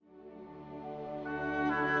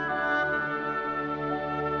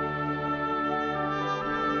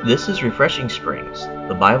This is Refreshing Springs,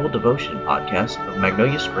 the Bible devotion podcast of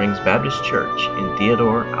Magnolia Springs Baptist Church in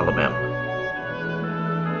Theodore, Alabama.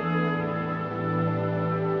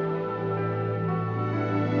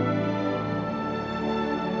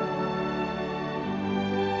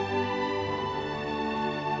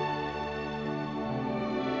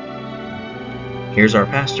 Here's our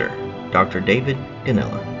pastor, Dr. David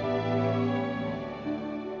Ganella.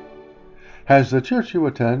 Has the church you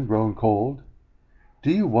attend grown cold? Do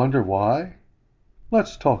you wonder why?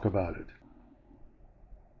 Let's talk about it.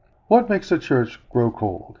 What makes a church grow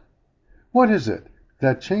cold? What is it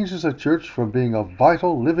that changes a church from being a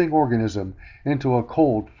vital, living organism into a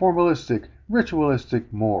cold, formalistic,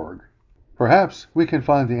 ritualistic morgue? Perhaps we can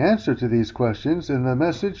find the answer to these questions in the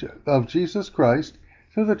message of Jesus Christ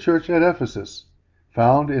to the church at Ephesus,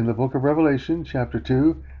 found in the book of Revelation, chapter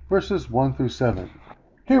 2, verses 1 through 7.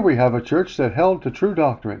 Here we have a church that held to true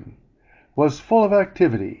doctrine, was full of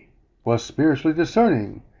activity, was spiritually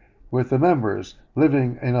discerning, with the members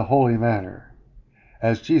living in a holy manner,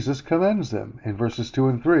 as Jesus commends them in verses 2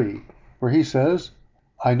 and 3, where he says,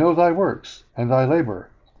 I know thy works, and thy labor,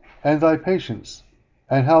 and thy patience,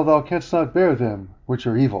 and how thou canst not bear them which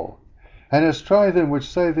are evil, and hast tried them which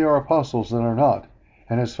say they are apostles and are not,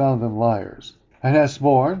 and hast found them liars, and hast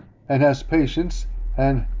borne, and hast patience,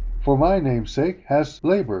 and for my name's sake hast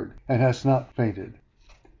labored, and hast not fainted.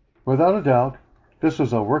 Without a doubt, this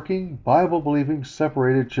was a working, Bible-believing,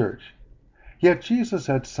 separated church. Yet Jesus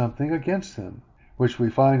had something against them, which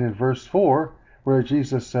we find in verse 4, where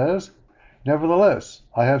Jesus says, Nevertheless,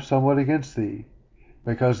 I have somewhat against thee,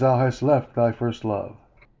 because thou hast left thy first love.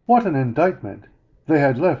 What an indictment! They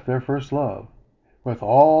had left their first love. With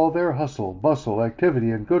all their hustle, bustle,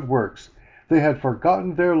 activity, and good works, they had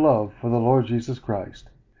forgotten their love for the Lord Jesus Christ.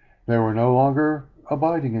 They were no longer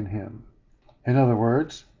abiding in him. In other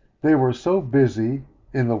words, they were so busy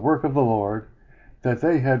in the work of the Lord that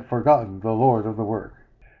they had forgotten the Lord of the work.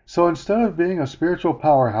 So instead of being a spiritual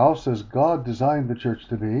powerhouse as God designed the church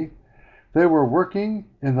to be, they were working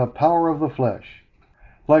in the power of the flesh.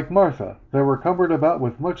 Like Martha, they were cumbered about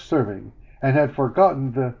with much serving and had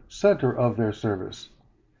forgotten the center of their service,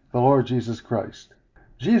 the Lord Jesus Christ.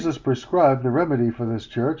 Jesus prescribed the remedy for this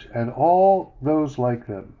church and all those like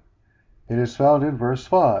them. It is found in verse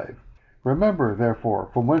 5. Remember,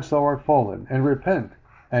 therefore, from whence thou art fallen, and repent,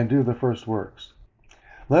 and do the first works.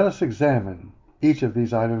 Let us examine each of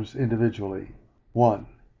these items individually. 1.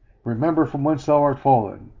 Remember from whence thou art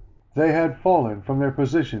fallen. They had fallen from their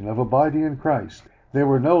position of abiding in Christ. They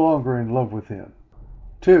were no longer in love with him.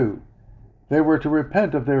 2. They were to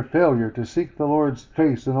repent of their failure to seek the Lord's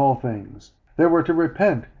face in all things. They were to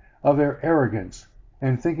repent of their arrogance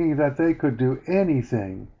and thinking that they could do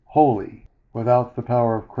anything holy without the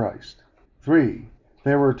power of Christ. 3.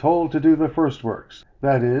 They were told to do the first works,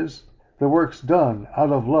 that is, the works done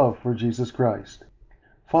out of love for Jesus Christ.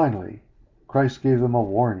 Finally, Christ gave them a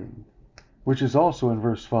warning, which is also in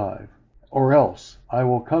verse 5. Or else I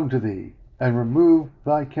will come to thee and remove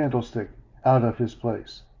thy candlestick out of his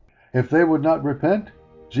place. If they would not repent,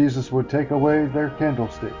 Jesus would take away their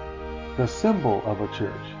candlestick, the symbol of a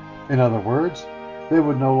church. In other words, they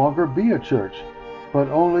would no longer be a church, but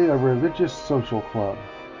only a religious social club.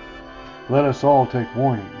 Let us all take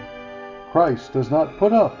warning. Christ does not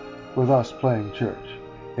put up with us playing church.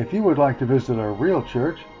 If you would like to visit a real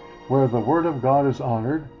church, where the Word of God is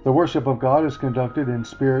honored, the worship of God is conducted in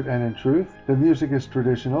spirit and in truth, the music is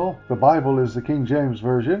traditional, the Bible is the King James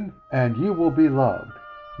Version, and you will be loved,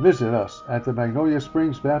 visit us at the Magnolia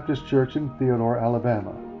Springs Baptist Church in Theodore,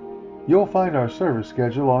 Alabama. You'll find our service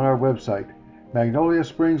schedule on our website,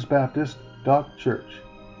 magnoliaspringsbaptist.church.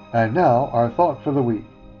 And now, our thought for the week.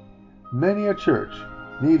 Many a church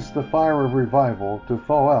needs the fire of revival to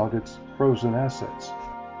thaw out its frozen assets.